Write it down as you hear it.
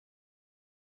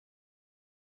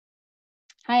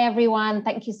Hi, everyone.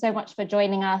 Thank you so much for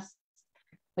joining us.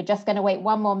 We're just going to wait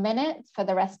one more minute for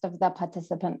the rest of the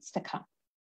participants to come.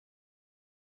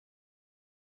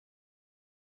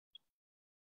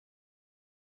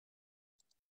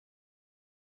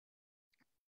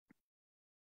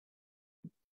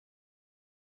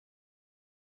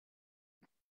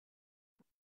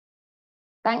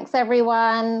 Thanks,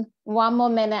 everyone. One more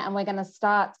minute and we're going to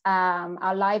start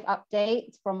our live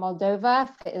update from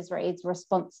Moldova for IsraAID's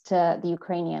response to the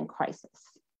Ukrainian crisis.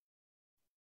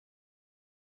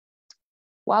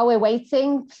 While we're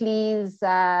waiting, please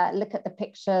look at the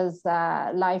pictures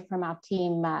live from our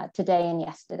team today and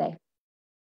yesterday.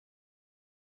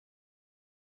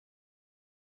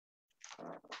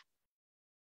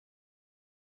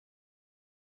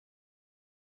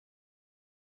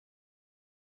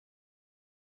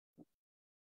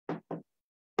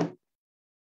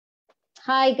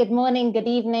 Hi, good morning, good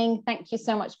evening. Thank you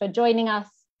so much for joining us.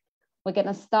 We're going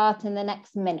to start in the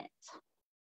next minute.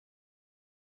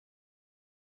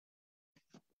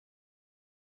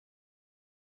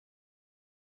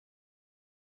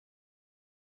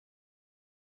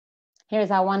 Here's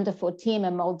our wonderful team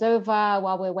in Moldova.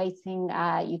 While we're waiting,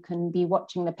 you can be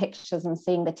watching the pictures and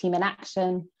seeing the team in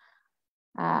action.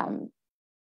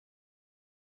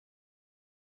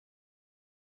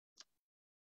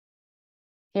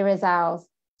 Here is our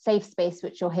safe space,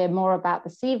 which you'll hear more about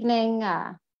this evening.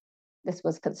 This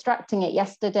was constructing it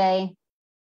yesterday.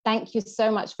 Thank you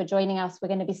so much for joining us. We're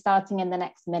going to be starting in the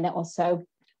next minute or so.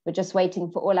 We're just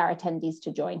waiting for all our attendees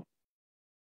to join.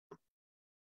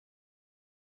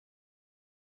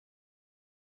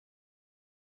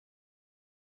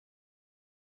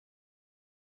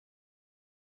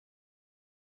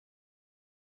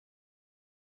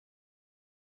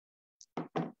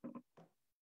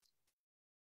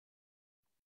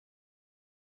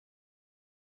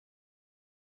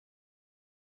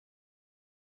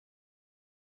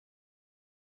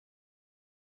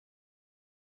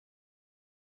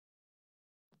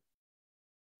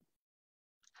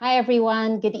 Hi,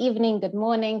 everyone. Good evening, good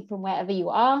morning from wherever you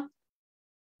are.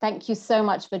 Thank you so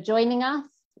much for joining us.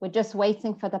 We're just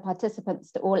waiting for the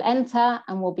participants to all enter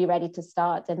and we'll be ready to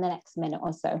start in the next minute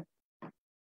or so.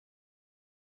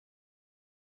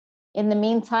 In the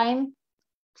meantime,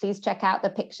 please check out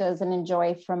the pictures and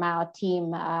enjoy from our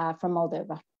team from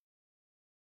Moldova.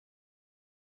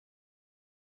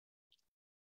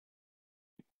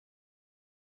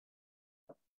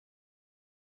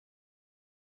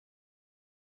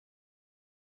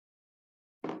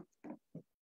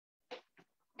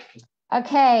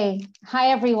 Okay, hi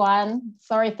everyone.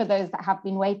 Sorry for those that have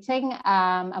been waiting,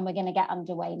 and we're going to get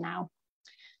underway now.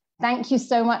 Thank you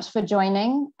so much for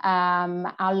joining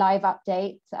our live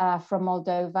update from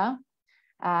Moldova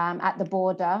at the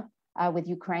border with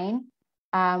Ukraine.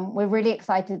 We're really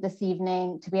excited this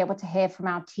evening to be able to hear from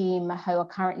our team who are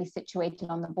currently situated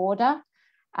on the border,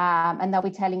 and they'll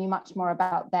be telling you much more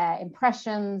about their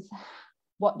impressions,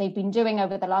 what they've been doing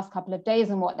over the last couple of days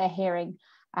and what they're hearing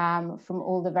from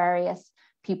all the various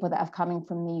people that have coming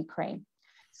from the Ukraine.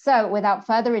 So without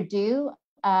further ado,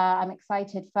 I'm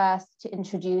excited first to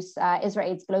introduce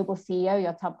IsraAID's global CEO,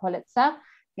 Yotam Politzer.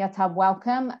 Yotam,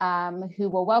 welcome, who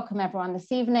will welcome everyone this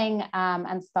evening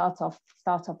and start off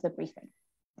the briefing.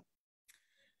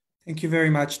 Thank you very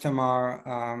much,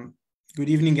 Tamar. Good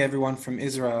evening, everyone from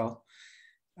Israel.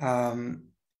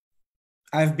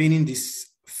 I've been in this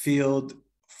field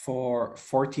for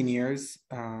 14 years,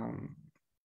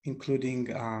 including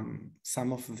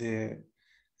some of the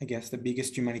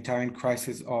biggest humanitarian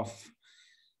crisis of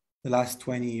the last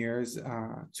 20 years,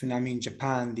 tsunami in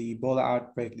Japan, the Ebola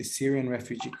outbreak, the Syrian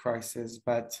refugee crisis.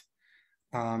 But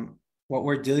what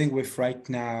we're dealing with right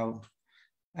now,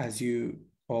 as you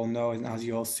all know, and as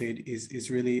you all said,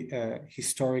 is really a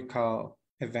historical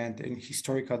event and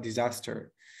historical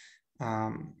disaster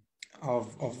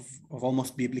of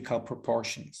almost biblical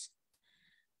proportions.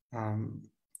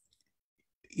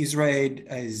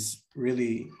 IsraAID is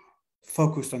really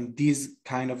focused on these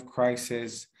kind of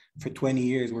crises for 20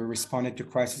 years. We responded to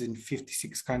crises in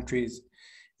 56 countries,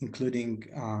 including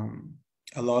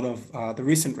a lot of the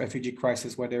recent refugee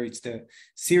crisis, whether it's the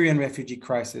Syrian refugee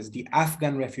crisis, the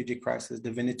Afghan refugee crisis,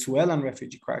 the Venezuelan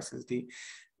refugee crisis, the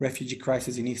refugee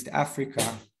crisis in East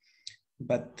Africa.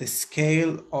 But the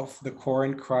scale of the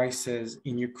current crisis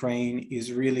in Ukraine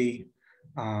is really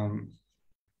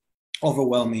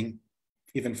overwhelming,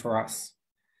 even for us.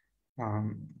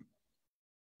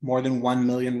 More than 1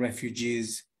 million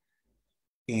refugees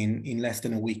in less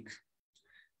than a week.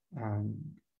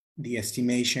 The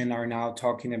estimation are now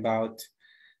talking about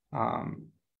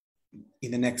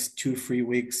in the next 2-3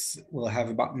 weeks, we'll have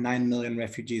about 9 million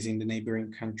refugees in the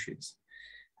neighboring countries.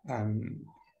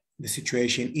 The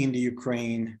situation in the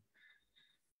Ukraine,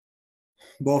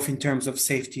 both in terms of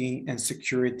safety and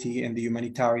security and the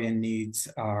humanitarian needs,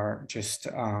 are just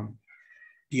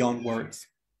beyond words.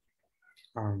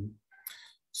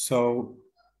 So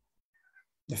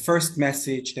the first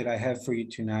message that I have for you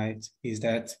tonight is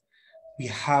that we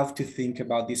have to think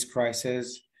about this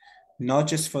crisis, not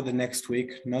just for the next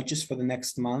week, not just for the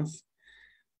next month.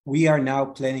 We are now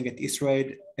planning at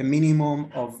IsraAID a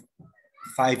minimum of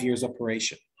 5 years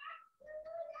operation.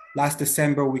 Last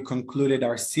December, we concluded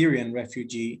our Syrian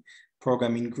refugee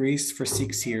program in Greece for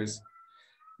 6 years.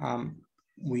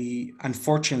 We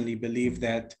unfortunately believe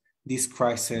that this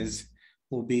crisis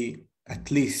will be at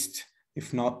least,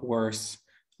 if not worse,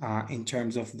 in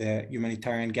terms of the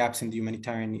humanitarian gaps and the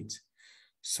humanitarian needs.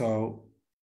 So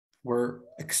we're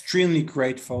extremely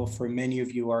grateful for many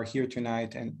of you who are here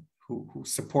tonight and who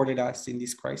supported us in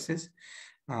this crisis.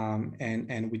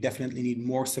 And we definitely need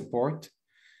more support,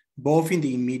 both in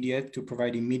the immediate to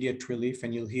provide immediate relief,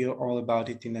 and you'll hear all about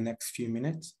it in the next few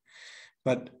minutes,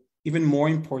 but even more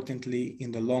importantly,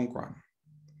 in the long run.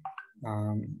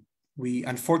 We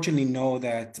unfortunately know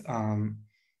that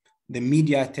the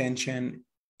media attention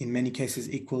in many cases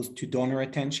equals to donor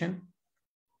attention.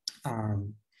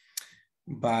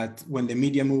 But when the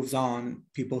media moves on,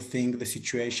 people think the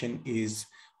situation is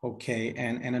okay.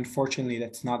 And unfortunately,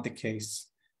 that's not the case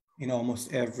in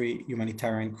almost every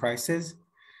humanitarian crisis.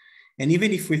 And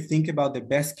even if we think about the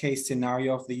best case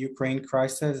scenario of the Ukraine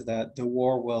crisis, that the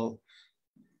war will,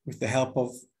 with the help of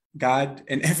God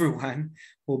and everyone,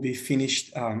 will be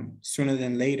finished sooner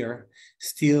than later,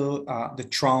 still the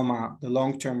trauma, the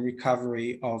long-term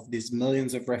recovery of these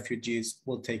millions of refugees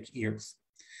will take years.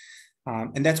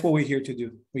 And that's what we're here to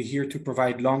do. We're here to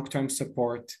provide long-term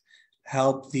support,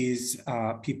 help these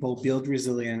people build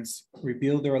resilience,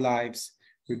 rebuild their lives,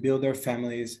 rebuild their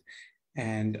families,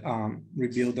 and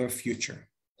rebuild their future.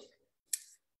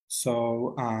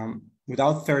 So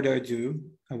without further ado,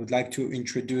 I would like to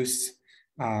introduce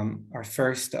our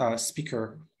first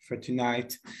speaker for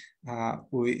tonight,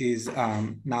 who is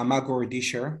Naama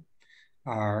Gordisher,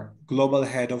 our Global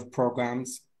Head of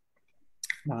Programs.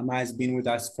 Naama has been with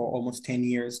us for almost 10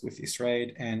 years with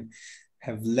IsraAID and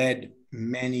have led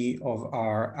many of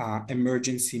our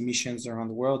emergency missions around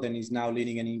the world, and is now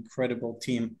leading an incredible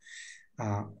team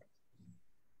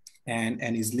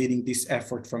and is leading this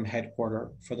effort from headquarters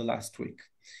for the last week.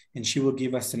 And she will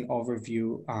give us an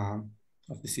overview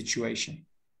of the situation.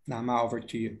 Naama, over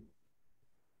to you.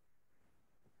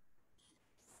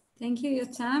 Thank you,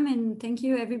 Yotam, and thank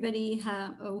you everybody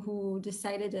who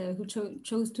decided, who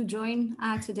chose to join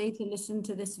today to listen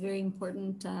to this very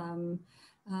important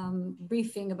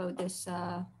briefing about this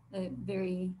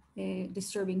very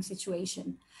disturbing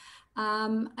situation.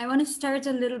 I want to start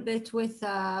a little bit with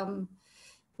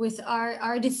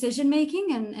our decision making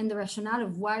and the rationale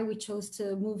of why we chose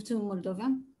to move to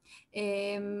Moldova.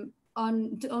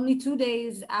 Only 2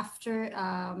 days after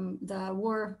the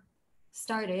war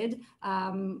started,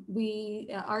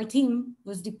 our team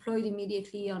was deployed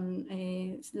immediately on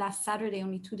last Saturday,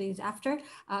 only 2 days after,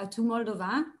 to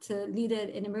Moldova to lead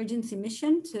an emergency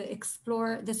mission to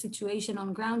explore the situation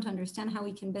on ground, to understand how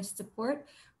we can best support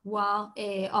while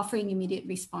offering immediate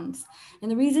response. And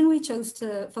the reason we chose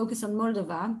to focus on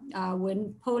Moldova,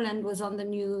 when Poland was on the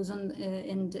news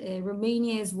and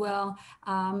Romania as well,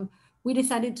 we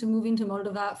decided to move into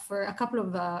Moldova for a couple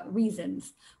of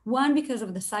reasons. One, because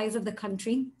of the size of the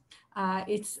country.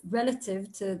 It's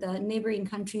relative to the neighboring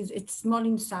countries, it's small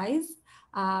in size,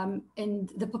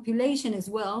 and the population as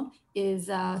well is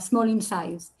small in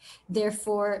size.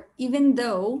 Therefore, even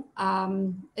though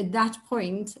at that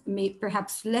point,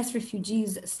 perhaps less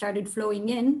refugees started flowing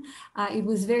in, it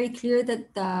was very clear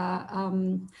that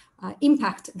the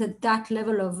impact that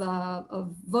level of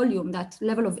volume, that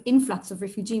level of influx of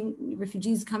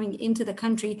refugees coming into the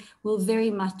country will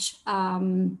very much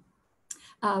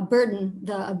burden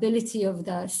the ability of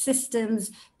the systems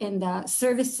and the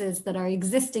services that are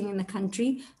existing in the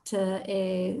country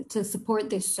to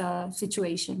support this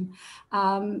situation.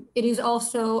 It is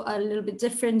also a little bit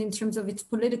different in terms of its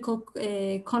political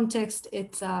context.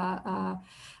 It's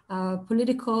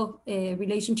political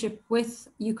relationship with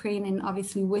Ukraine and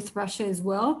obviously with Russia as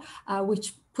well,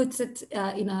 which puts it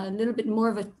in a little bit more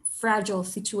of a fragile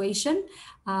situation,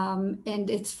 and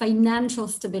its financial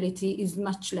stability is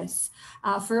much less.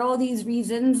 For all these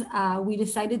reasons, we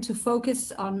decided to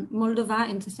focus on Moldova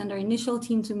and to send our initial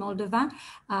team to Moldova.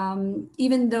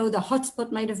 Even though the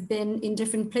hotspot might have been in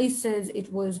different places, it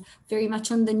was very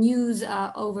much on the news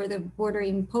over the border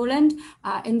in Poland.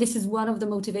 And this is one of the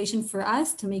motivations for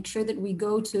us to make sure that we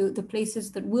go to the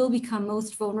places that will become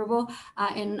most vulnerable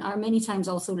and are many times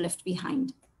also left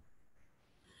behind.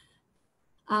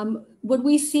 What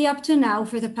we see up to now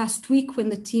for the past week when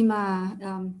the team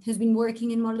has been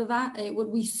working in Moldova, what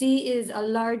we see is a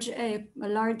large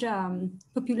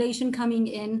population coming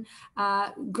in,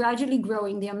 gradually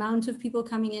growing. The amount of people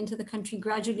coming into the country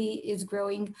gradually is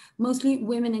growing, mostly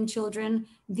women and children.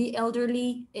 The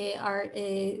elderly are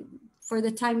for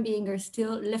the time being are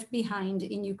still left behind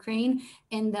in Ukraine,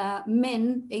 and the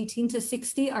men 18 to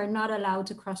 60 are not allowed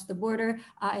to cross the border,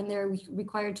 and they're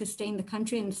required to stay in the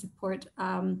country and support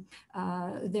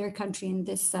their country in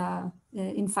this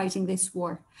in fighting this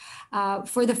war.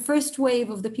 For the first wave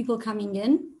of the people coming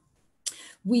in,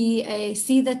 we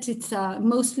see that it's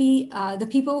mostly the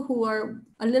people who are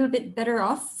a little bit better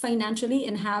off financially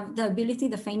and have the ability,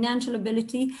 the financial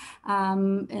ability,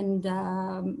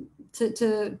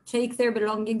 to take their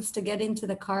belongings, to get into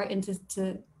the car and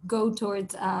to go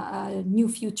towards a new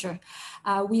future.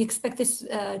 We expect this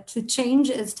to change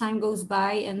as time goes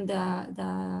by and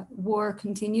the war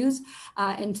continues,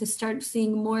 and to start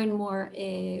seeing more and more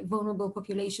vulnerable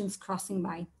populations crossing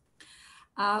by.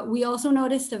 We also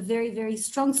noticed a very, very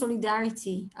strong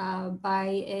solidarity by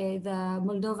the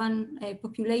Moldovan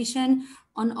population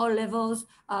on all levels.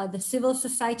 The civil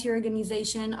society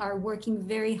organization are working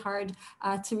very hard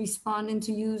to respond and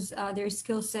to use their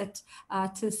skill set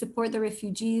to support the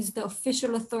refugees, the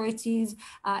official authorities,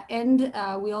 and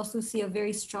we also see a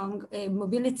very strong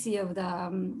mobility of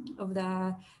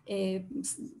the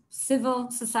civil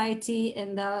society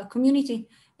and the community.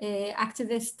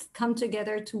 Activists come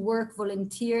together to work,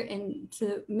 volunteer, and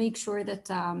to make sure that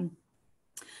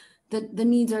the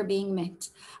needs are being met.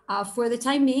 For the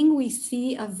time being, we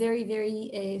see a very,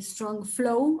 very strong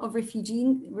flow of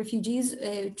refugees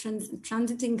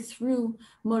transiting through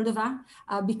Moldova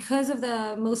because of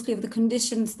mostly of the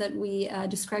conditions that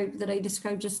I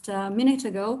described just a minute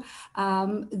ago.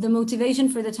 The motivation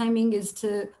for the time being is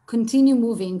to continue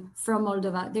moving from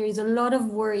Moldova. There is a lot of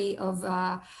worry of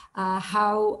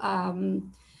how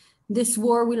this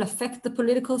war will affect the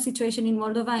political situation in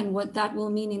Moldova and what that will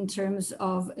mean in terms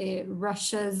of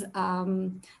Russia's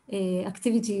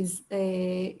activities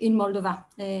in Moldova.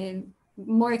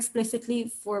 More explicitly,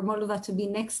 for Moldova to be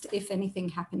next if anything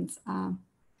happens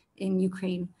in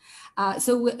Ukraine.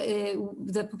 So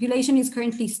the population is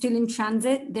currently still in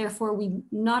transit. Therefore, we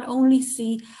not only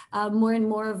see more and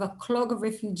more of a clog of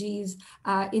refugees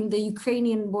in the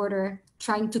Ukrainian border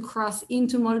trying to cross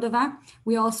into Moldova.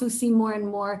 We also see more and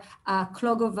more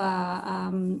clog of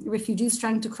refugees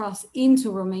trying to cross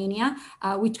into Romania,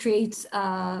 which creates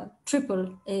a triple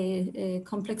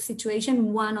complex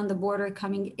situation: one on the border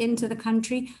coming into the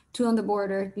country, two on the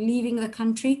border leaving the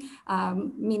country,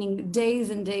 meaning days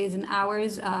and days and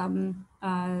hours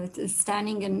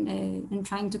standing and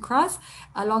trying to cross,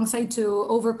 alongside to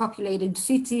overpopulated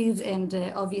cities and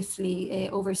obviously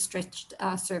overstretched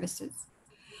services.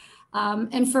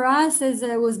 And for us, as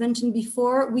was mentioned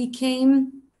before, we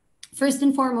came first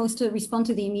and foremost to respond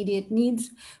to the immediate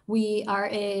needs. We are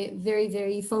very,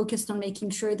 very focused on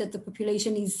making sure that the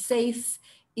population is safe,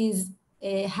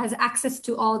 has access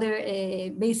to all their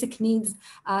basic needs,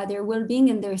 their well-being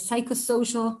and their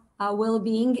psychosocial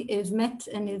well-being is met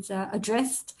and is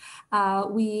addressed.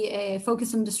 We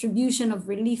focus on distribution of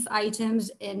relief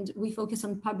items, and we focus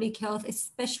on public health,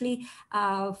 especially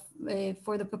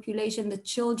for the population, the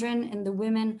children and the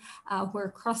women who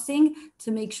are crossing, to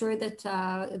make sure that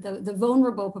the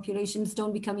vulnerable populations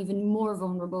don't become even more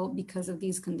vulnerable because of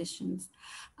these conditions.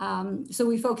 So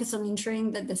we focus on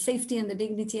ensuring that the safety and the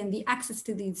dignity and the access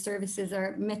to these services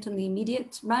are met on the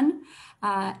immediate run.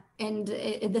 And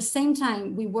at the same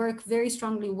time, we work very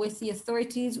strongly with the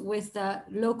authorities, with the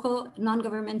local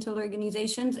non-governmental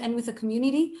organizations, and with the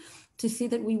community to see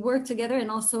that we work together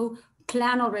and also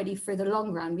plan already for the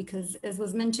long run, because as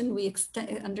was mentioned, we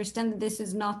understand that this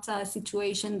is not a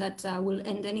situation that will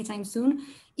end anytime soon.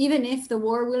 Even if the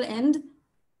war will end,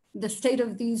 the state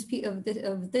of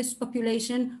this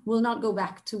population will not go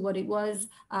back to what it was.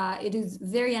 It is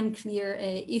very unclear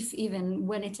if even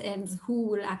when it ends, who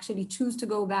will actually choose to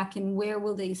go back and where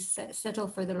will they settle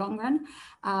for the long run.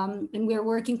 And we're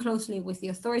working closely with the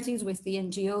authorities, with the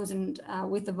NGOs, and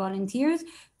with the volunteers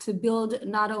to build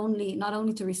not only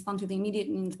to respond to the immediate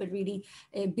needs, but really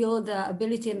build the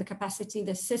ability and the capacity,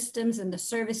 the systems and the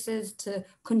services to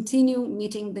continue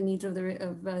meeting the needs of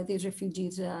these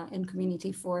refugees and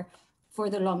community for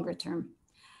the longer term.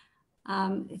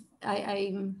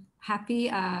 I'm happy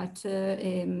to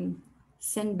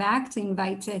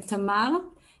invite Tamar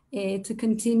to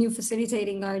continue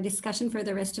facilitating our discussion for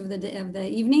the rest of the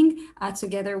evening,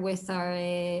 together with our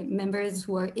members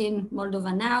who are in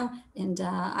Moldova now and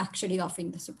actually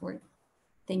offering the support.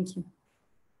 Thank you.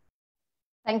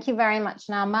 Thank you very much,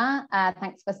 Naama.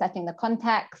 Thanks for setting the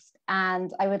context.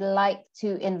 And I would like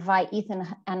to invite Ethan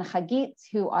and Hagit,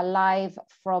 who are live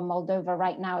from Moldova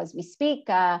right now as we speak,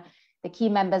 the key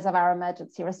members of our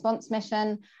emergency response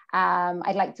mission.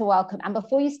 I'd like to welcome, and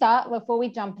before we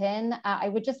jump in, I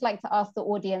would just like to ask the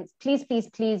audience, please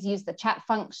use the chat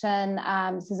function.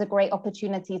 This is a great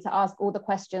opportunity to ask all the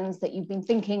questions that you've been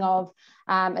thinking of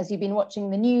as you've been watching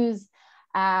the news.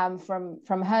 From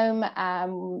home.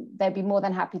 They'd be more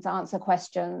than happy to answer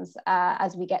questions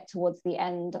as we get towards the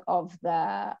end of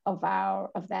their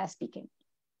speaking.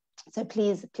 So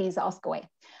please ask away.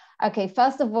 Okay,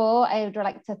 first of all, I'd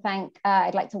like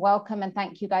to welcome and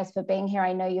thank you guys for being here.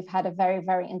 I know you've had a very,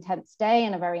 very intense day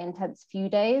and a very intense few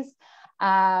days.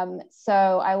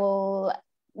 So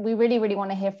we really, really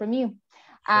want to hear from you.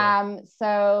 Sure.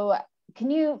 So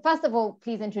can you, first of all,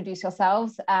 please introduce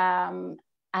yourselves?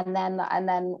 And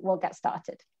then we'll get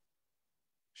started.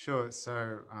 Sure.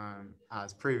 So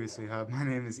as previously heard, my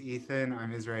name is Ethan.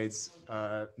 I'm IsraAID's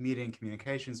Media and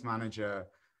Communications Manager.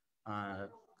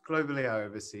 Globally, I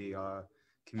oversee our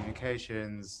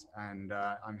communications, and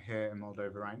I'm here in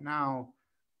Moldova right now,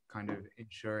 kind of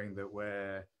ensuring that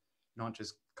we're not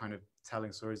just kind of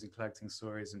telling stories and collecting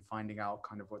stories and finding out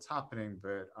kind of what's happening,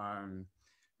 but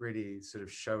really sort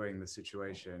of showing the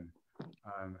situation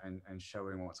and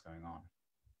showing what's going on.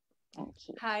 Thank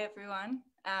you. Hi, everyone.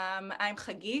 I'm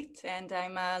Hagit, and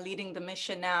I'm leading the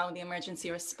mission now, the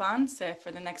emergency response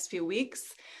for the next few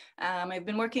weeks. I've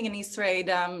been working in IsraAID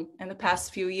in the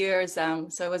past few years, so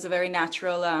it was a very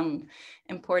natural,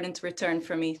 important return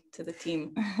for me to the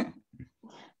team.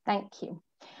 Thank you.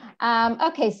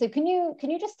 Okay, so can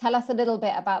you just tell us a little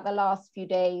bit about the last few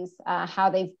days, how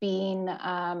they've been,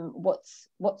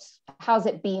 how's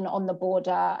it been on the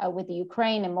border with the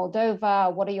Ukraine and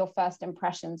Moldova? What are your first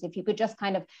impressions? If you could just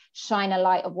kind of shine a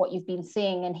light of what you've been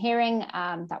seeing and hearing,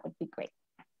 that would be great.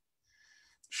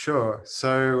 Sure.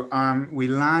 So we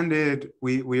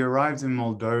arrived in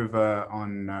Moldova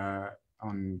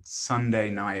on Sunday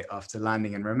night after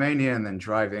landing in Romania and then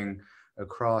driving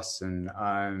across, and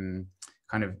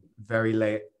kind of very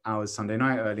late hours Sunday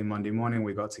night, early Monday morning,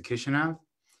 we got to Chisinau,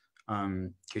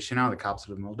 the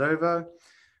capital of Moldova.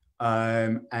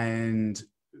 And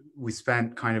we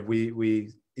spent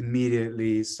we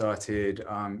immediately started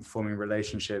forming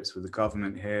relationships with the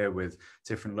government here, with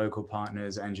different local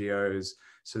partners, NGOs,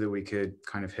 so that we could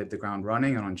kind of hit the ground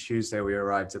running. And on Tuesday, we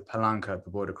arrived at Palanca, the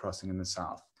border crossing in the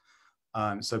south.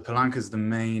 So Palanca is the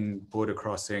main border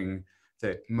crossing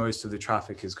that most of the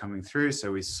traffic is coming through.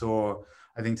 So we saw,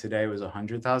 I think today was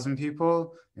 100,000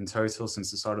 people in total since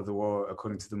the start of the war,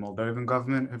 according to the Moldovan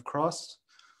government, have crossed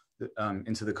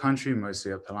into the country,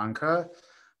 mostly at Palanca.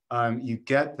 You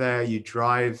get there, you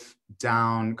drive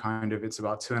down it's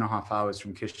about 2.5 hours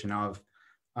from Chisinau.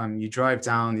 You drive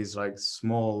down these like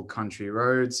small country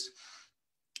roads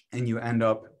and you end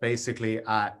up basically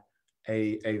at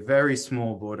a very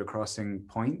small border crossing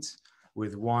point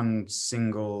with one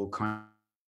single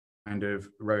kind of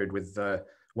road with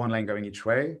one lane going each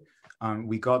way.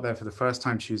 We got there for the first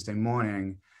time Tuesday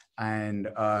morning, and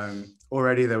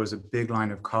already there was a big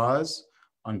line of cars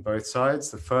on both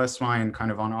sides. The first line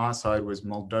kind of on our side was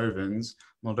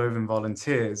Moldovan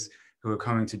volunteers who were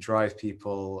coming to drive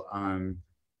people,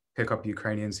 pick up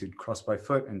Ukrainians who'd crossed by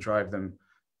foot and drive them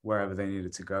wherever they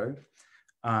needed to go.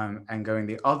 And going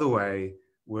the other way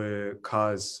were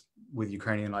cars with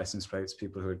Ukrainian license plates,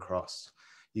 people who had crossed.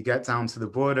 You get down to the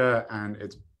border and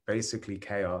it's basically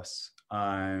chaos.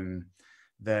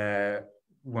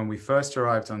 When we first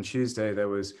arrived on Tuesday, there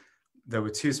were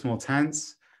 2 small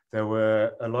tents. There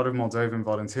were a lot of Moldovan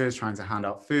volunteers trying to hand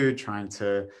out food, trying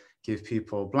to give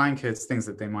people blankets, things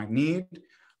that they might need.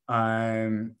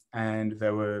 And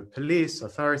there were police,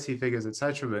 authority figures,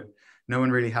 etc. But no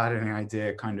one really had any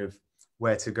idea kind of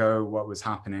where to go, what was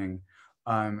happening.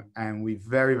 And we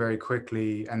very, very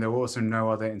quickly, and there were also no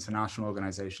other international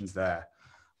organizations there.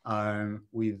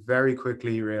 We very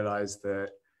quickly realized that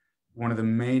one of the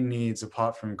main needs,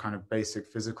 apart from kind of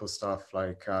basic physical stuff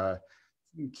like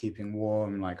keeping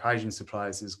warm, like hygiene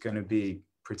supplies, is going to be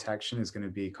protection, is going to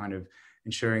be kind of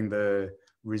ensuring the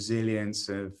resilience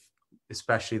of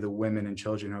especially the women and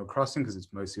children who are crossing, because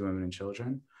it's mostly women and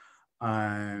children.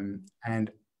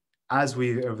 And as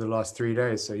we, over the last 3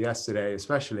 days, so yesterday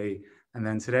especially, and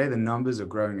then today, the numbers are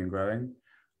growing and growing.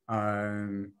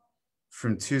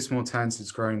 From 2 small tents,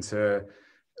 it's growing to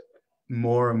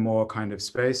more and more kind of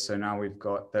space. So now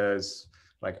there's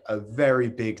like a very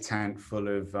big tent full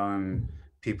of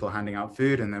people handing out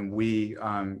food. And then we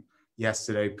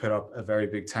yesterday put up a very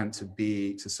big tent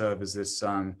to serve as this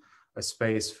a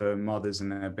space for mothers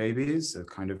and their babies, a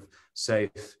kind of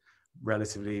safe,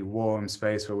 relatively warm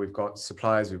space where we've got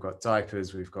supplies, we've got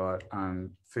diapers, we've got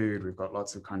food, we've got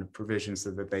lots of kind of provisions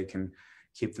so that they can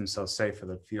keep themselves safe for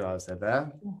the few hours they're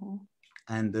there. Mm-hmm.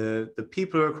 And the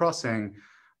people who are crossing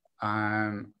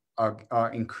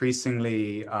are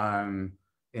increasingly in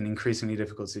increasingly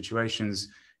difficult situations,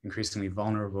 increasingly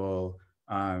vulnerable,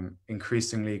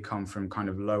 increasingly come from kind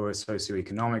of lower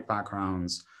socioeconomic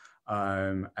backgrounds,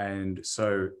 and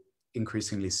so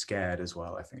increasingly scared as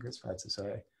well, I think it's fair to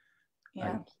say.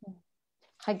 Yeah.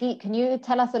 Hagit, can you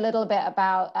tell us a little bit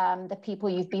about the people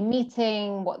you've been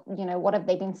meeting? What have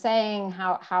they been saying?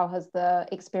 How has the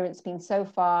experience been so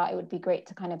far? It would be great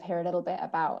to kind of hear a little bit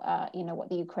about what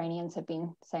the Ukrainians have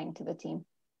been saying to the team.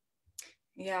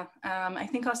 Yeah, I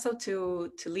think also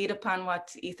to lead upon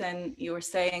what Ethan, you were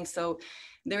saying, so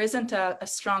there isn't a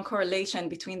strong correlation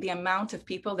between the amount of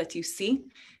people that you see,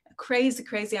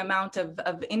 crazy amount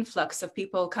of influx of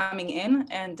people coming in.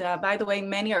 And by the way,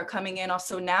 many are coming in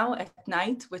also now at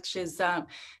night, which is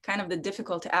kind of the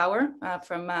difficult hour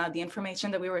from the information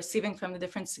that we were receiving from the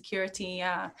different security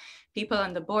people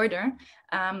on the border.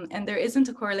 And there isn't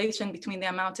a correlation between the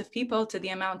amount of people to the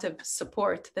amount of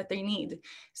support that they need.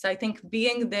 So I think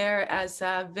being there as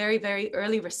very, very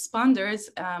early responders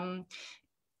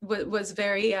was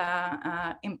very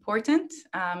important,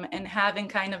 and having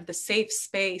kind of the safe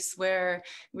space where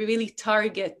we really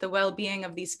target the well-being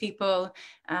of these people.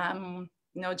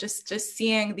 Just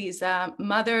seeing these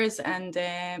mothers and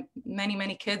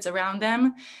many kids around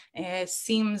them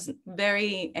seems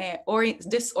very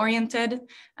disoriented.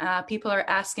 People are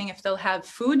asking if they'll have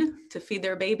food to feed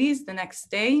their babies the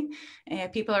next day.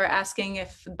 People are asking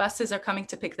if buses are coming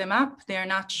to pick them up. They're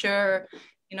not sure,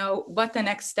 what the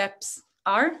next steps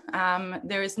are.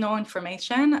 There is no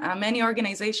information. Many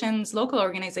organizations, local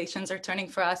organizations, are turning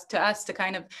to us to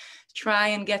kind of try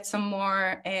and get some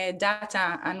more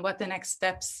data on what the next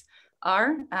steps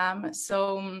are.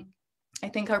 So I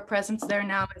think our presence there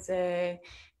now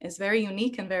is very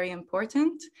unique and very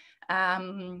important.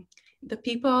 The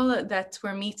people that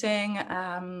we're meeting,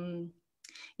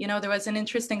 there was an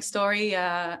interesting story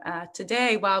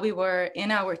today while we were in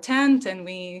our tent and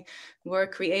we were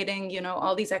creating,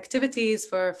 all these activities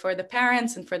for the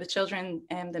parents and for the children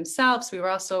themselves. We were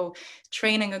also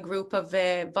training a group of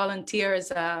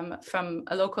volunteers from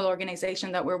a local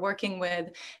organization that we're working with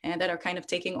and that are kind of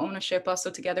taking ownership also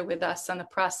together with us on the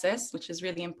process, which is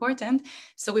really important.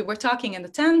 So we were talking in the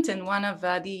tent, and one of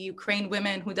the Ukraine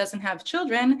women who doesn't have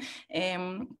children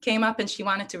came up and she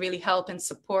wanted to really help and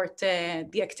support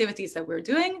the activities that we're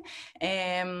doing.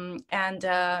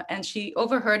 And she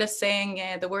overheard us saying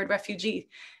the word refugee.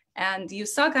 And you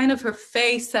saw kind of her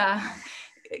face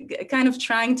kind of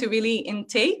trying to really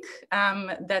intake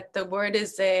that the word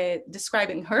is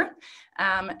describing her.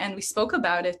 And we spoke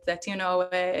about it, that,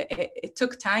 it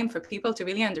took time for people to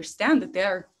really understand that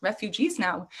they're refugees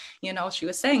now. She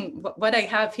was saying, what I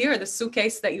have here, the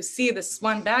suitcase that you see, this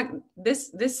one bag,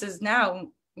 this is now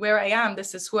where I am,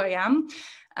 this is who I am.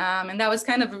 And that was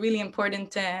kind of a really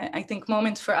important, I think,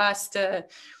 moment for us to,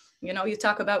 you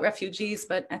talk about refugees,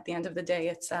 but at the end of the day,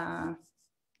 it's,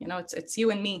 it's you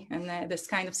and me in this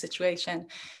kind of situation.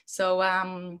 So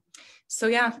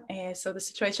the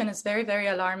situation is very, very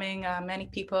alarming. Many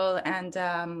people and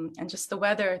just the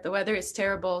weather is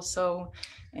terrible. So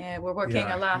we're working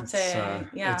a lot.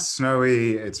 It's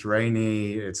snowy, it's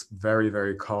rainy, it's very,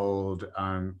 very cold.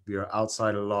 You're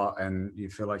outside a lot and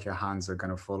you feel like your hands are going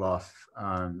to fall off.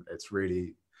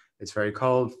 It's very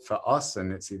cold for us,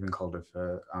 and it's even colder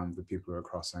for the people who are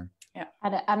crossing. Yeah.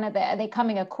 And are they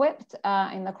coming equipped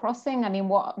in the crossing? I mean,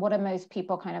 what are most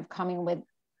people kind of coming with?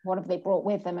 What have they brought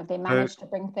with them? Have they managed to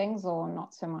bring things or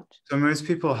not so much? So most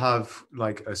people have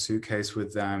like a suitcase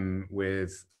with them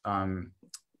with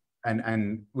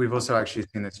And we've also actually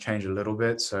seen this change a little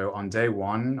bit. So on day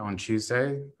one, on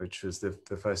Tuesday, which was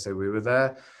the first day we were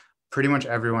there, pretty much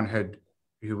everyone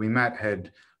who we met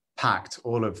had packed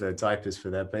all of the diapers for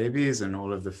their babies and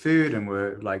all of the food, and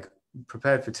were like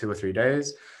prepared for 2 or 3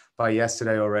 days. By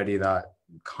yesterday already, that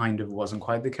kind of wasn't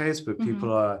quite the case, but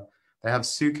people they have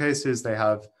suitcases, they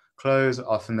have clothes,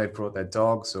 often they've brought their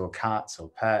dogs or cats or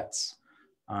pets,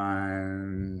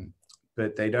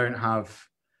 but they don't have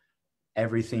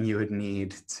everything you would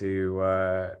need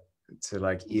to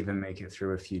like even make it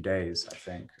through a few days, I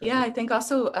think. Yeah, I think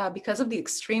also because of the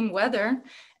extreme weather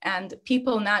and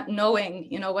people not knowing,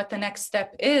 you know, what the next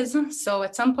step is. So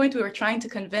at some point we were trying to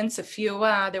convince a few,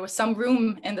 there was some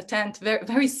room in the tent, very,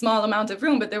 very small amount of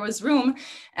room, but there was room.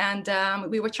 And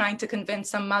we were trying to convince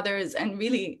some mothers and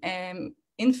really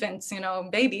infants, you know,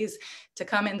 babies to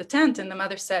come in the tent. And the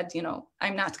mother said, you know,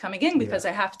 I'm not coming in because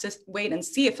I have to wait and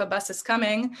see if a bus is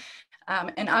coming.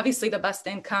 And obviously the bus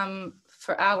didn't come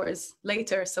for hours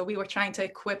later. So we were trying to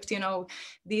equip, you know,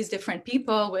 these different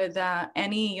people with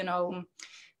any, you know,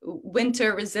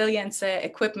 winter resilience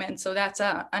equipment. So that's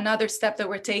another step that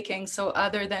we're taking. So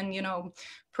other than, you know,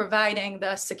 providing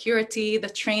the security, the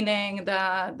training,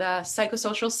 the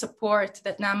psychosocial support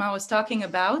that Nama was talking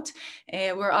about,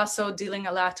 we're also dealing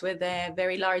a lot with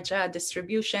very large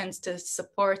distributions to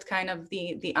support kind of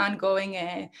the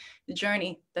ongoing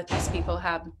journey that these people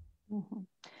have. Mm-hmm.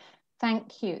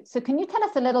 Thank you. So can you tell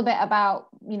us a little bit about,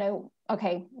 you know,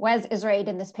 okay, where's IsraAID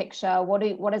in this picture?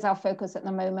 What is our focus at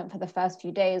the moment for the first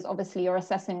few days? Obviously, you're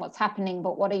assessing what's happening,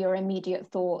 but what are your immediate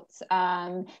thoughts?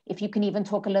 If you can even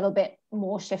talk a little bit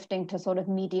more shifting to sort of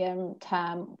medium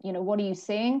term, you know, what are you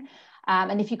seeing?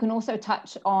 And if you can also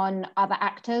touch on other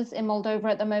actors in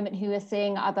Moldova at the moment who are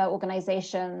seeing, other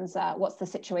organizations, what's the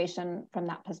situation from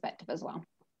that perspective as well?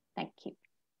 Thank you.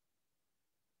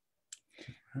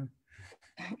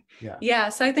 Yeah,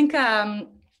 so I think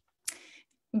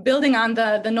building on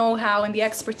the know-how and the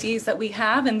expertise that we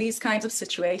have in these kinds of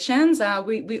situations,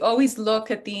 we always look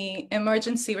at the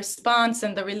emergency response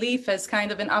and the relief as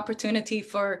kind of an opportunity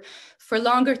for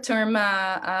longer term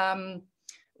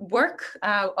work,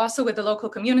 also with the local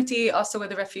community, also with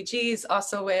the refugees,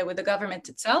 also with the government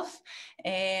itself,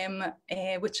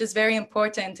 which is very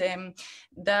important.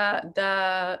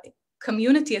 The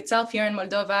community itself here in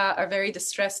Moldova are very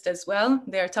distressed as well.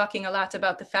 They're talking a lot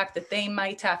about the fact that they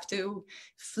might have to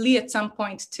flee at some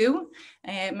point too.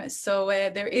 So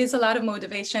there is a lot of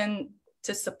motivation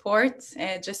to support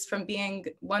just from being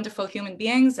wonderful human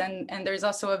beings. And there's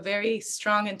also a very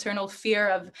strong internal fear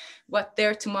of what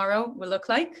their tomorrow will look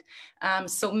like.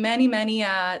 So many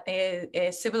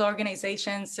civil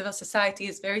organizations, civil society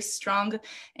is very strong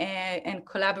and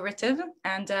collaborative.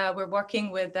 And we're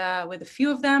working with a few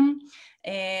of them.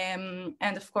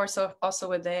 And of course, also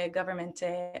with the government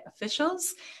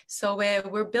officials. So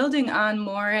we're building on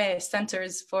more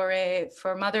centers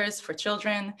for mothers, for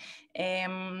children.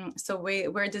 So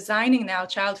we're designing now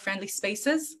child-friendly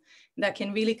spaces that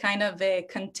can really kind of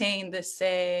contain this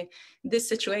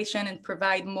situation and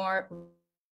provide more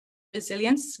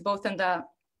resilience, both in the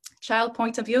child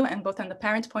point of view and both on the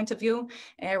parent point of view.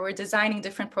 We're designing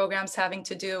different programs having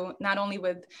to do not only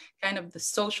with kind of the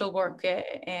social work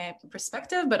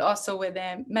perspective, but also with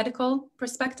medical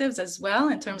perspectives as well,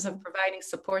 in terms of providing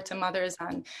support to mothers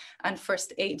on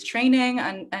first aid training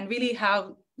and really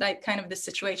how like kind of the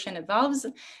situation evolves,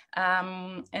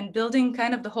 and building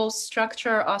kind of the whole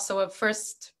structure also of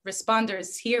first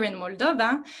responders here in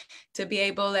Moldova to be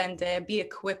able and be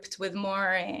equipped with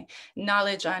more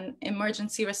knowledge on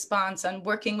emergency response, on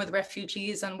working with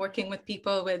refugees, and working with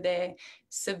people with a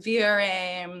severe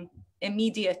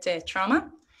immediate trauma.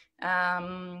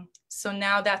 So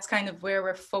now that's kind of where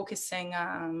we're focusing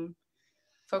our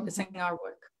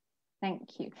work.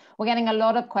 Thank you. We're getting a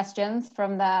lot of questions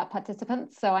from the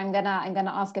participants, so I'm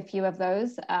gonna ask a few of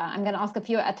those. I'm gonna ask a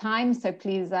few at a time, so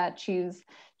please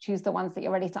choose the ones that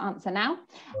you're ready to answer now.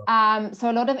 So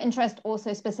a lot of interest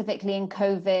also specifically in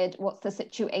COVID. What's the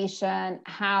situation?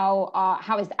 How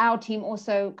is our team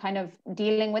also kind of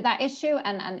dealing with that issue?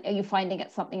 And are you finding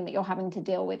it something that you're having to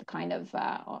deal with kind of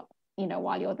you know,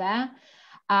 while you're there?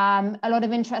 A lot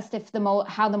of interest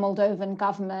how the Moldovan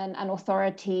government and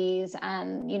authorities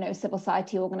and, you know, civil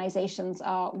society organizations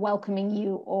are welcoming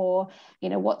you, or, you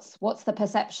know, what's the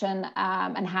perception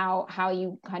and how are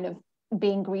you kind of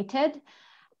being greeted?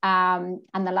 And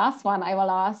the last one I will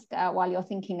ask while you're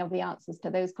thinking of the answers to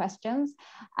those questions,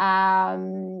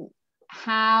 how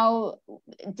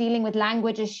dealing with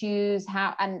language issues,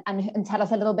 and tell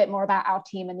us a little bit more about our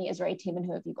team and the IsraAID team and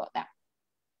who have you got there.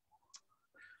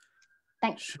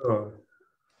 Thanks. Sure.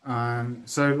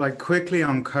 So like quickly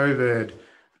on COVID,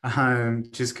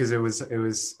 just because it was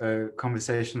a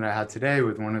conversation that I had today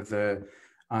with one of the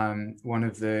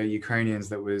Ukrainians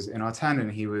that was in our tent,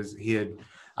 and he had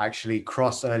actually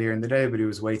crossed earlier in the day, but he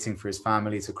was waiting for his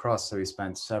family to cross, so he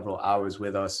spent several hours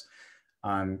with us,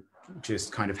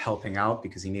 just kind of helping out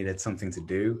because he needed something to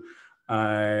do.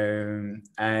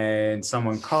 And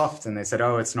someone coughed, and they said,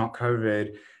 "Oh, it's not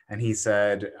COVID," and he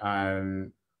said,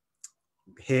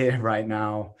 "Here right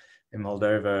now in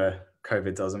Moldova,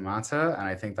 COVID doesn't matter." And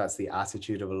I think that's the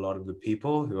attitude of a lot of the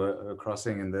people who are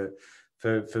crossing, and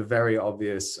for very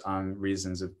obvious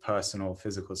reasons of personal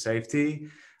physical safety,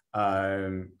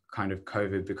 kind of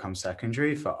COVID becomes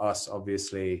secondary. For us,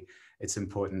 obviously, it's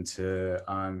important to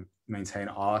maintain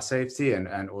our safety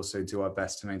and also do our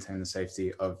best to maintain the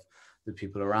safety of the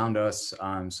people around us.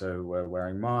 So we're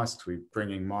wearing masks, we're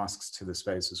bringing masks to the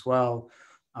space as well.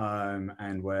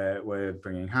 And we're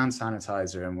bringing hand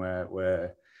sanitizer, and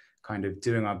we're kind of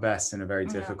doing our best in a very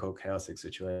difficult, chaotic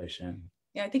situation.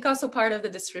 Yeah, I think also part of the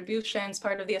distributions,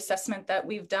 part of the assessment that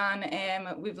we've done,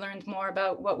 we've learned more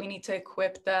about what we need to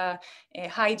equip the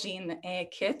hygiene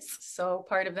kits. So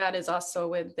part of that is also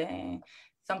with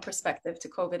some perspective to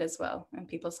COVID as well and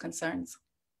people's concerns.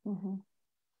 Mm-hmm.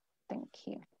 Thank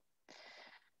you.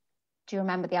 Do you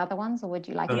remember the other ones, or would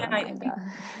you like a reminder?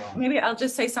 Maybe I'll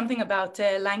just say something about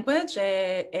language.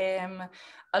 A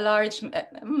large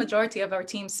majority of our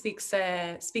team speaks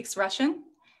Russian.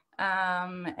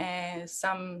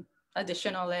 Some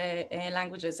additional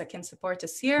languages that can support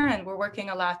us here, and we're working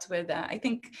a lot with I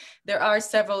think there are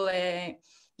several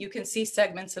you can see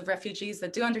segments of refugees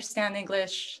that do understand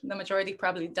English. The majority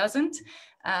probably doesn't.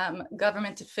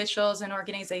 Government officials and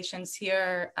organizations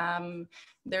here,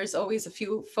 there's always a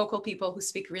few focal people who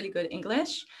speak really good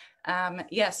English.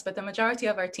 Yes, but the majority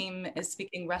of our team is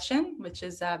speaking Russian, which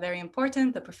is very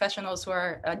important. The professionals who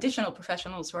are additional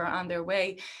professionals who are on their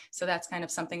way. So that's kind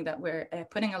of something that we're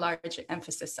putting a large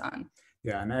emphasis on.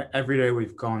 Yeah, and every day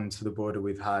we've gone to the border,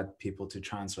 we've had people to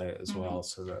translate as well,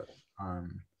 so that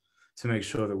to make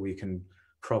sure that we can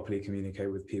properly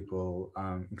communicate with people,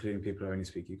 including people who only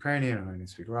speak Ukrainian or only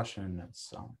speak Russian.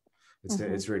 It's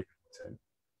really important.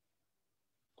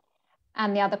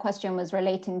 And the other question was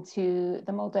relating to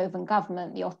the Moldovan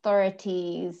government, the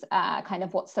authorities, kind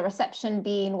of what's the reception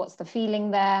been, what's the feeling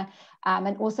there?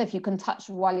 And also if you can touch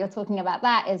while you're talking about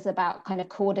that is about kind of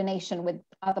coordination with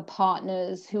other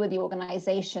partners, who are the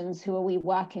organizations, who are we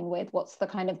working with? What's the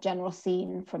kind of general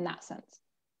scene from that sense?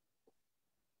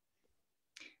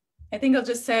 I think I'll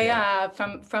just say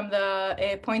from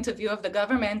the point of view of the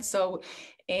government, so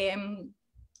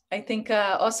I think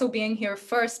also being here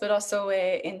first, but also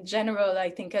in general, I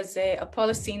think as a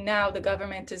policy now, the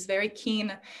government is very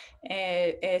keen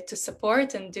to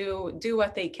support and do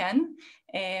what they can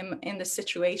in the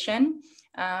situation.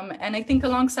 And I think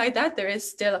alongside that, there is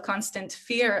still a constant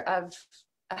fear of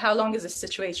how long is the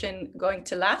situation going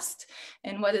to last,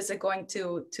 and what is it going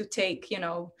to take, you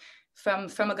know,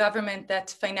 from a government that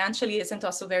financially isn't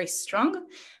also very strong.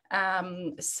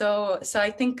 So I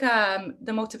think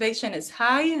the motivation is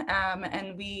high,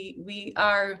 and we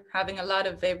are having a lot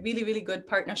of really, really good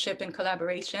partnership and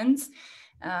collaborations.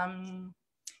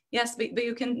 Yes, but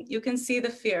you can see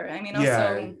the fear. I mean,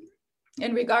 also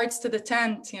in regards to the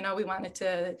tent, you know, we wanted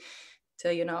to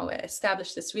you know,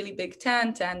 establish this really big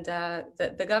tent, and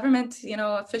the government, you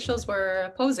know, officials were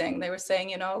opposing. They were saying,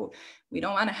 you know, we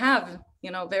don't want to have,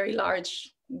 you know, very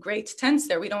large, great tents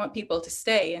there. We don't want people to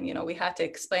stay. And, you know, we had to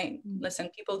explain, listen,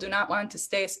 people do not want to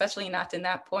stay, especially not in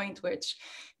that point, which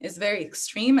is very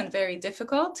extreme and very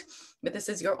difficult. But this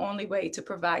is your only way to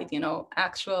provide, you know,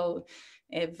 actual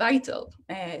vital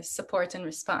support and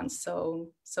response.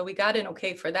 So we got an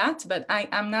okay for that, but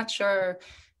I'm not sure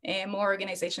more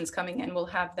organizations coming in will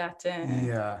have that.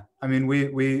 Yeah, I mean,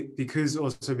 we because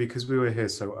we were here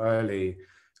so early,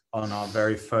 on our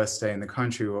very first day in the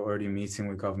country, we were already meeting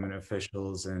with government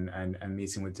officials and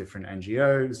meeting with different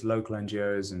NGOs, local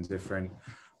NGOs, and different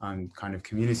kind of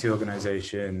community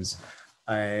organizations.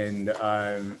 And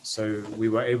so we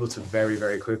were able to very,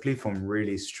 very quickly form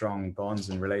really strong bonds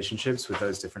and relationships with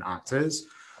those different actors,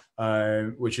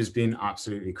 which has been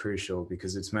absolutely crucial,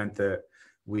 because it's meant that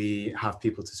we have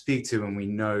people to speak to, and we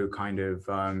know kind of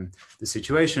the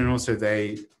situation, and also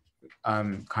they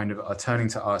kind of are turning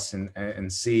to us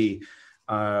and see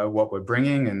what we're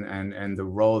bringing and the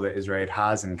role that IsraAID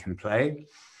has and can play.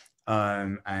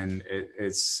 And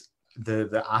it's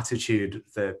the attitude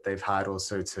that they've had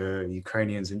also to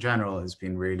Ukrainians in general has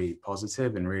been really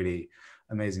positive and really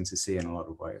amazing to see in a lot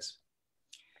of ways.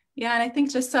 Yeah, and I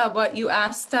think just what you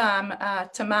asked,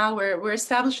 Tamal, we're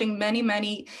establishing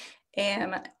many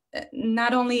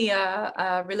not only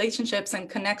relationships and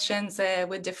connections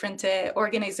with different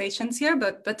organizations here,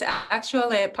 but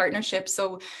actual partnerships.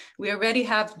 So we already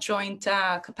have joint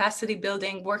capacity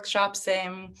building workshops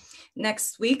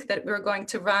next week that we're going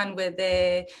to run with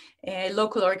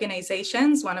local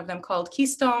organizations, one of them called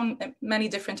Keystone, many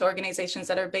different organizations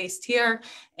that are based here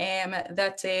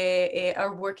that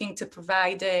are working to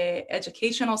provide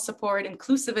educational support,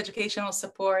 inclusive educational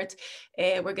support.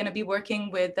 We're going to be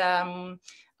working with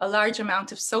a large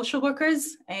amount of social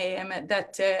workers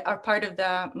that are part of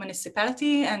the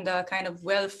municipality and a kind of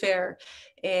welfare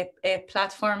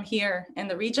platform here in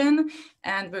the region.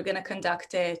 And we're going to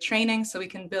conduct training so we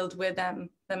can build with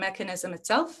them the mechanism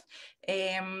itself.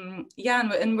 And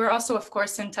we're also, of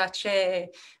course, in touch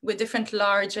with different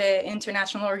large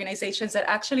international organizations that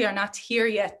actually are not here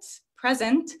yet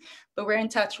present, but we're in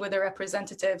touch with a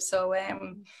representative. So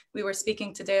we were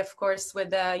speaking today, of course, with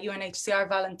the UNHCR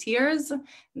volunteers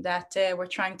that were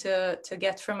trying to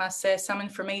get from us some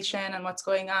information on what's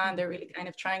going on. They're really kind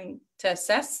of trying to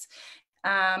assess.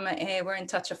 We're in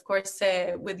touch, of course,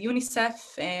 with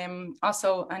UNICEF,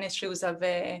 also on issues of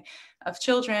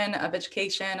children, of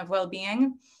education, of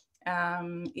well-being.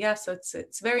 So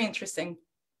it's very interesting.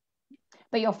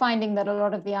 But you're finding that a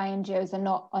lot of the INGOs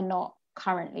are not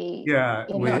currently not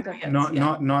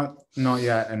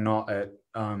yet, and not at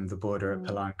the border at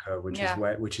Palanca,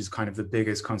 which is kind of the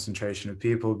biggest concentration of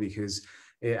people, because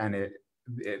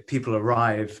people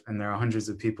arrive and there are hundreds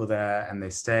of people there and they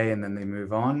stay and then they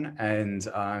move on, and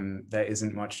there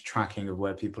isn't much tracking of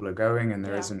where people are going, and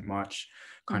there isn't much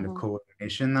kind of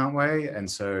coordination that way,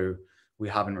 and so we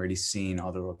haven't really seen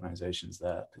other organizations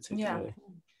there particularly.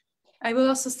 I will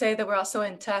also say that we're also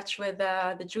in touch with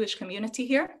the Jewish community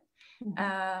here,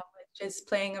 which is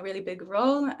playing a really big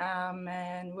role,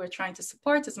 and we're trying to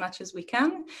support as much as we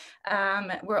can.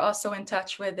 We're also in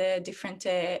touch with different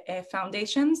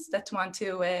foundations that want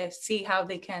to see how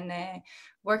they can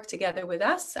work together with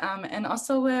us. And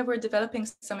also we're developing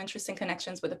some interesting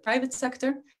connections with the private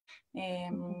sector,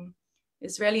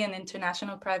 Israeli and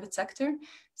international private sector.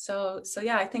 So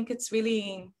yeah, I think it's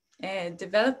really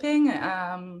developing,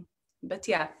 but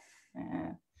yeah,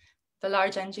 the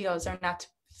large NGOs are not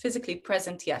physically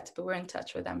present yet, but we're in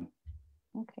touch with them.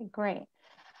 Okay, great.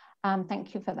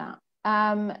 Thank you for that.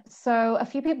 So a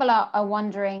few people are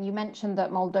wondering, you mentioned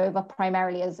that Moldova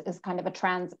primarily is kind of a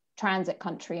transit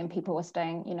country and people were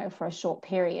staying, for a short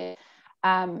period.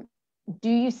 Do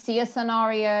you see a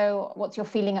scenario, what's your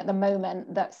feeling at the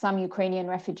moment, that some Ukrainian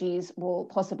refugees will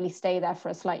possibly stay there for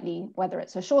a slightly, whether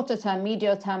it's a shorter term,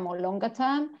 medium term or longer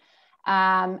term?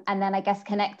 And then I guess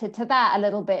connected to that a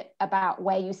little bit about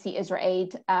where you see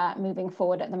IsraAID moving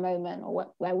forward at the moment,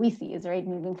 or where we see IsraAID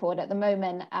moving forward at the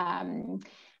moment.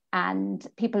 And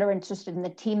people are interested in the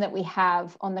team that we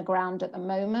have on the ground at the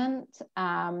moment.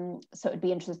 So it'd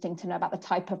be interesting to know about the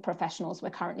type of professionals we're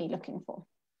currently looking for.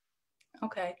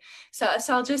 Okay, so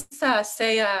I'll just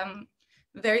say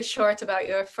very short about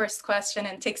your first question,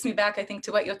 and takes me back, I think,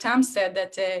 to what Yotam said,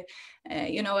 that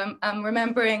I'm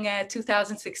remembering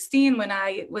 2016 when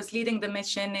I was leading the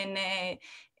mission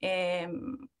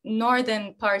in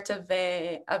northern part of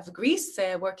Greece,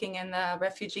 working in the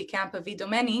refugee camp of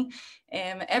Idomeni.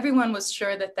 Everyone was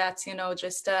sure that that's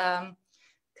just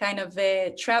kind of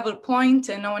a travel point,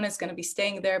 and no one is going to be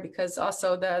staying there, because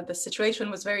also the situation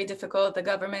was very difficult. The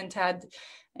government had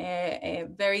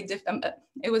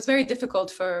it was very difficult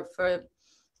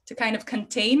to kind of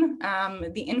contain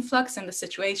the influx and the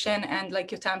situation. And like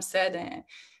Yotam said,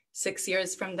 6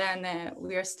 years from then,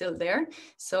 we are still there.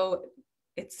 So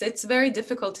it's very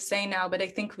difficult to say now, but I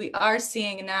think we are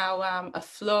seeing now a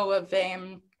flow of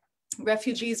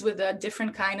refugees with a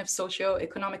different kind of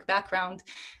socio-economic background,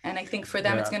 and I think for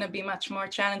them it's going to be much more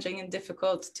challenging and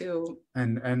difficult to.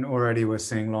 And already we're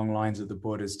seeing long lines at the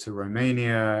borders to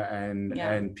Romania,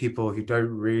 and people who don't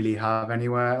really have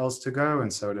anywhere else to go,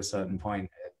 and so at a certain point,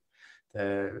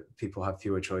 the people have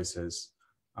fewer choices.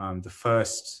 The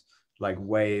first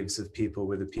waves of people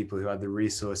were the people who had the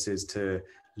resources to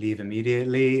leave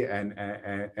immediately and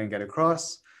get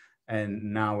across. And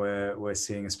now we're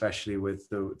seeing, especially with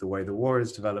the way the war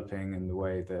is developing and the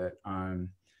way that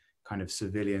kind of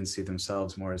civilians see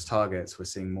themselves more as targets, we're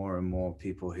seeing more and more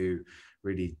people who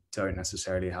really don't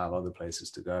necessarily have other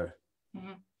places to go.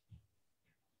 Mm-hmm.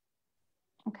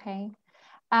 Okay.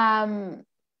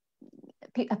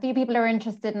 A few people are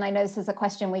interested, and I know this is a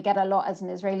question we get a lot as an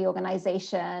Israeli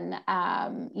organization,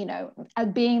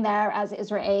 being there as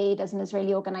IsraAID, as an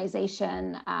Israeli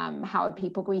organization, how are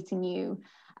people greeting you?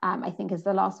 I think is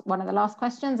one of the last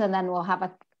questions, and then we'll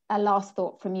have a last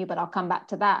thought from you, but I'll come back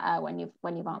to that when you've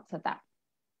answered that.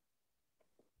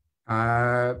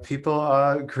 People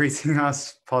are greeting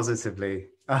us positively.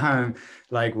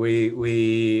 Like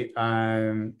people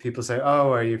say, "Oh,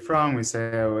 where are you from?" We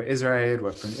say, "Oh, we're IsraAID.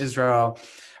 We're from Israel,"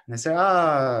 and they say,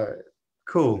 "Ah,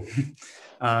 cool."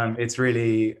 It's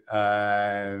really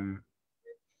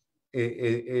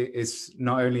it's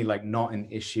not only like not an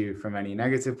issue from any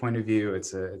negative point of view.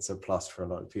 It's a plus for a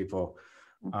lot of people,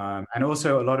 and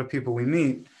also a lot of people we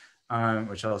meet,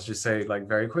 which I'll just say like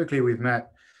very quickly. We've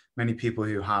met many people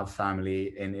who have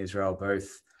family in Israel, both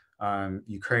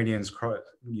Ukrainians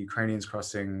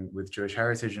crossing with Jewish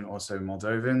heritage, and also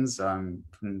Moldovans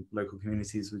from local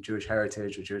communities with Jewish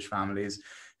heritage or Jewish families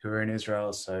who are in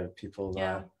Israel. So people,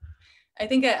 I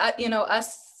think you know,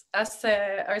 us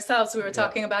ourselves, we were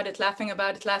talking about it, laughing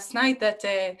about it last night, that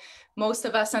most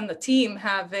of us on the team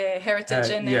have heritage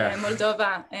in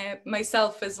Moldova,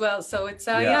 myself as well. So it's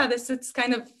it's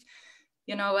kind of,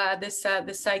 you know, this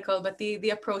cycle, but the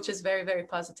approach is very, very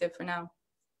positive for now.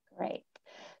 Great.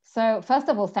 So first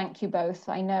of all, thank you both.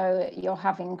 I know you're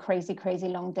having crazy, crazy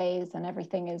long days and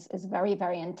everything is very,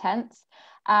 very intense.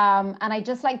 And I'd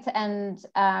just like to end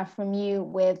from you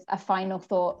with a final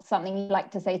thought, something you'd like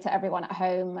to say to everyone at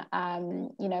home.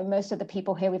 You know, most of the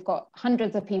people here, we've got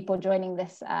hundreds of people joining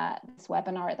this, this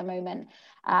webinar at the moment.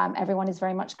 Everyone is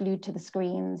very much glued to the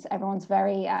screens. Everyone's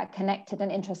very connected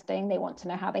and interesting. They want to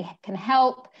know how they can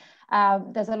help.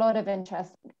 There's a lot of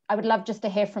interest. I would love just to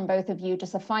hear from both of you,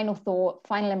 just a final thought,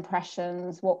 final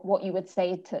impressions, what you would say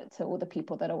to all the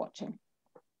people that are watching.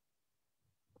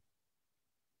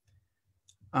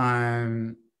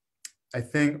 I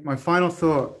think my final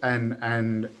thought,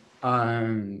 and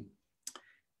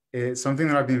it's something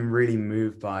that I've been really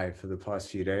moved by for the past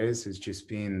few days, has just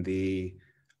been the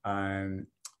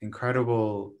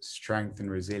incredible strength and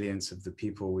resilience of the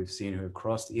people we've seen who have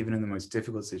crossed, even in the most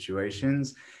difficult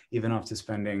situations, even after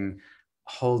spending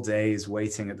whole days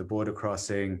waiting at the border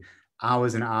crossing,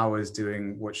 hours and hours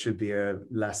doing what should be a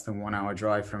less than 1 hour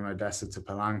drive from Odessa to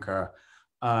Palanca.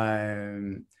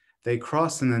 They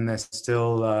cross, and then they're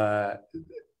still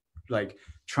like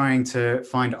trying to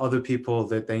find other people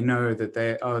that they know, that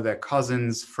their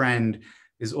cousin's friend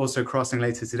is also crossing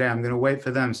later today. I'm going to wait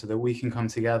for them so that we can come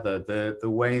together. The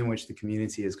way in which the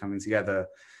community is coming together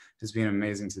has been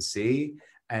amazing to see.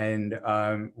 And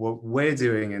what we're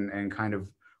doing and kind of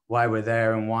why we're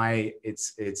there and why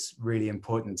it's really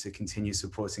important to continue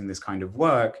supporting this kind of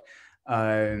work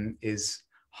is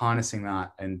harnessing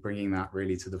that and bringing that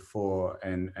really to the fore,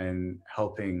 and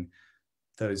helping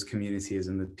those communities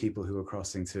and the people who are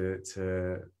crossing to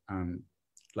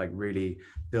like really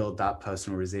build that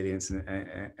personal resilience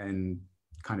and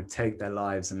kind of take their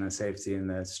lives and their safety and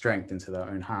their strength into their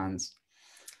own hands.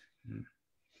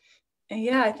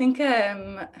 Yeah, I think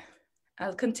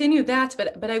I'll continue that,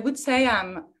 but I would say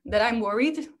that I'm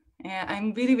worried.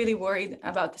 I'm really, really worried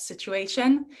about the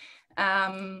situation.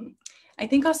 I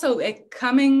think also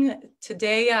coming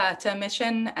today to a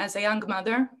mission as a young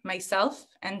mother myself,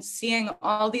 and seeing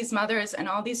all these mothers and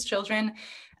all these children,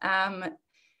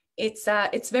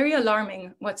 it's very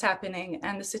alarming what's happening,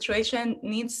 and the situation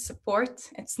needs support.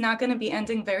 It's not going to be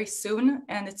ending very soon,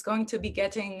 and it's going to be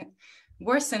getting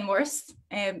worse and worse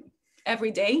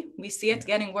every day. We see it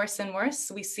getting worse and worse.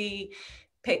 We see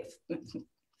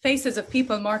faces of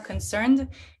people more concerned.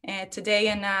 Today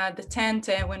in the tent,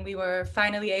 when we were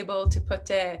finally able to put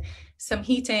some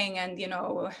heating, and you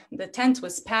know, the tent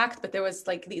was packed, but there was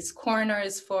like these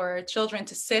corners for children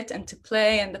to sit and to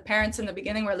play, and the parents in the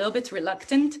beginning were a little bit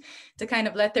reluctant to kind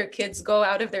of let their kids go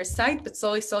out of their sight, but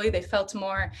slowly they felt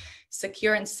more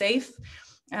secure and safe.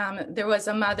 There was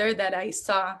a mother that I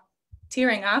saw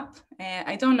tearing up.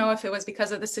 I don't know if it was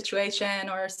because of the situation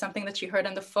or something that she heard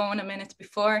on the phone a minute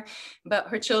before, but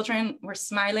her children were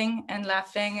smiling and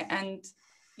laughing, and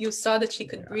you saw that she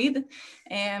could breathe.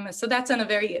 So that's on a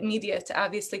very immediate,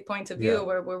 obviously, point of view,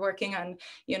 where we're working on,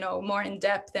 you know, more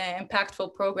in-depth,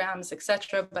 impactful programs,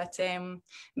 etc. But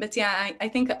yeah, I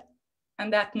think on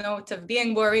that note of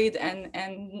being worried and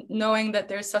knowing that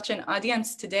there's such an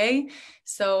audience today,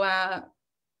 so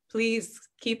please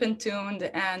keep in tuned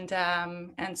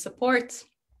and support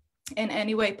in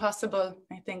any way possible.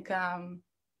 I think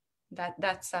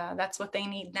that's what they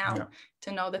need now,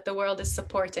 to know that the world is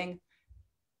supporting.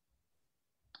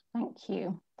 Thank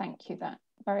you. That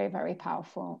very, very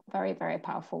powerful, very, very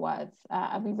powerful words.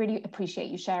 We really appreciate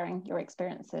you sharing your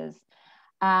experiences.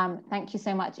 Thank you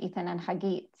so much, Ethan and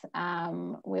Hagit.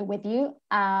 We're with you.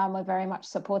 We're very much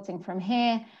supporting from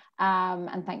here.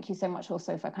 And thank you so much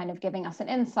also for kind of giving us an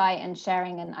insight and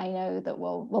sharing. And I know that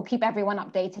we'll keep everyone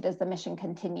updated as the mission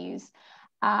continues.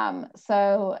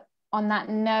 So on that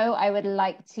note, I would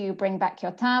like to bring back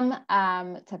Yotam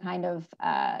to kind of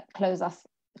close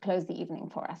the evening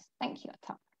for us. Thank you,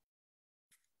 Yotam.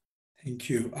 Thank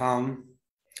you.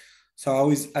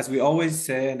 So as we always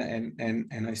say,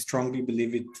 and I strongly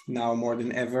believe it now more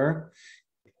than ever,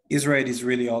 IsraAID is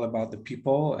really all about the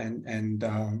people, and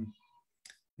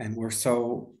we're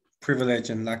so privileged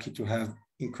and lucky to have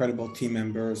incredible team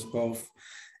members, both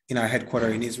in our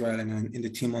headquarters in Israel and in the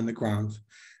team on the ground.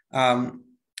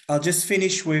 I'll just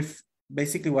finish with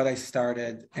basically what I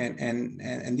started,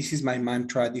 and this is my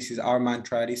mantra. This is our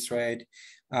mantra at IsraAID.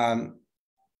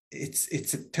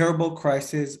 It's a terrible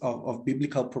crisis of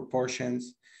biblical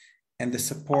proportions, and the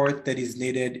support that is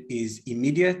needed is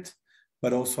immediate,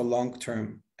 but also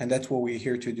long-term. And that's what we're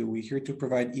here to do. We're here to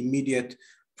provide immediate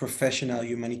professional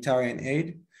humanitarian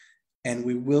aid, and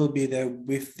we will be there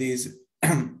with these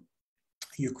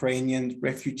Ukrainian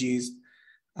refugees,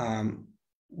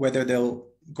 whether they'll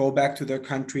go back to their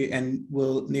country and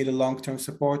will need a long-term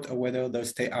support, or whether they'll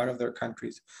stay out of their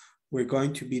countries. We're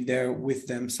going to be there with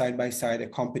them side by side,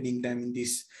 accompanying them in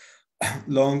this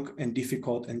long and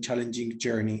difficult and challenging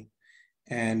journey.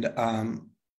 And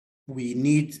we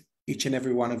need each and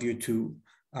every one of you to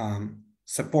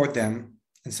support them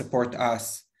and support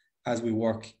us as we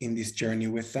work in this journey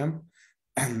with them,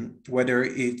 whether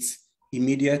it's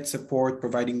immediate support,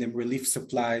 providing them relief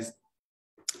supplies,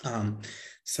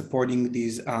 supporting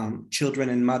these children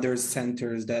and mothers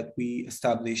centers that we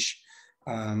establish,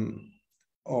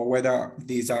 or whether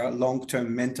these are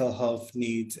long-term mental health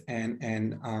needs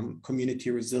and community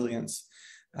resilience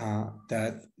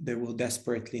that they will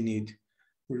desperately need.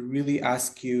 We really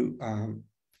ask you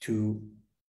to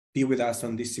be with us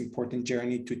on this important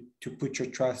journey, to put your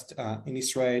trust in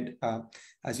IsraAID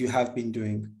as you have been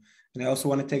doing. And I also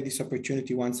want to take this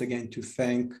opportunity once again to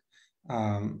thank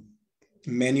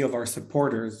many of our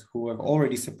supporters who have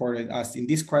already supported us in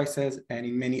this crisis and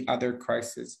in many other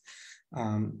crises.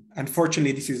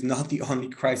 Unfortunately, this is not the only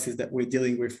crisis that we're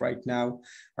dealing with right now.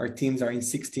 Our teams are in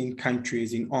 16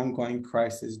 countries in ongoing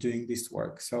crisis doing this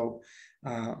work. So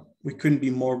we couldn't be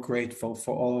more grateful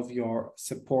for all of your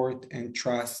support and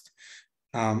trust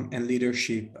and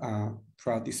leadership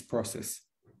throughout this process.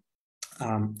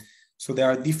 So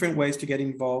there are different ways to get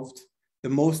involved. The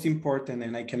most important,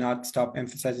 and I cannot stop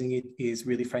emphasizing it, is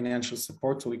really financial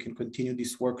support, so we can continue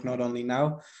this work not only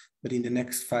now, but in the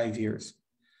next 5 years.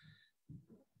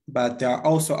 But there are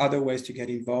also other ways to get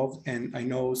involved. And I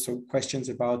know some questions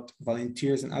about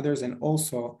volunteers and others. And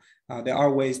also there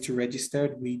are ways to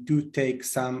register. We do take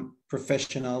some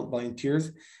professional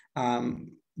volunteers.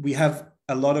 We have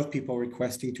a lot of people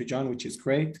requesting to join, which is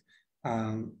great.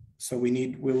 So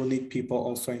we will need people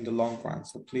also in the long run.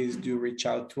 So please do reach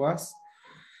out to us.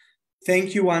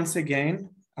 Thank you once again.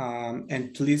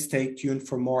 And please stay tuned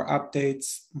for more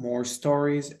updates, more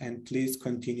stories, and please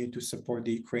continue to support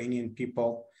the Ukrainian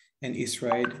people and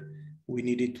IsraAID. We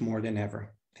need it more than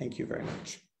ever. Thank you very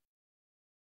much.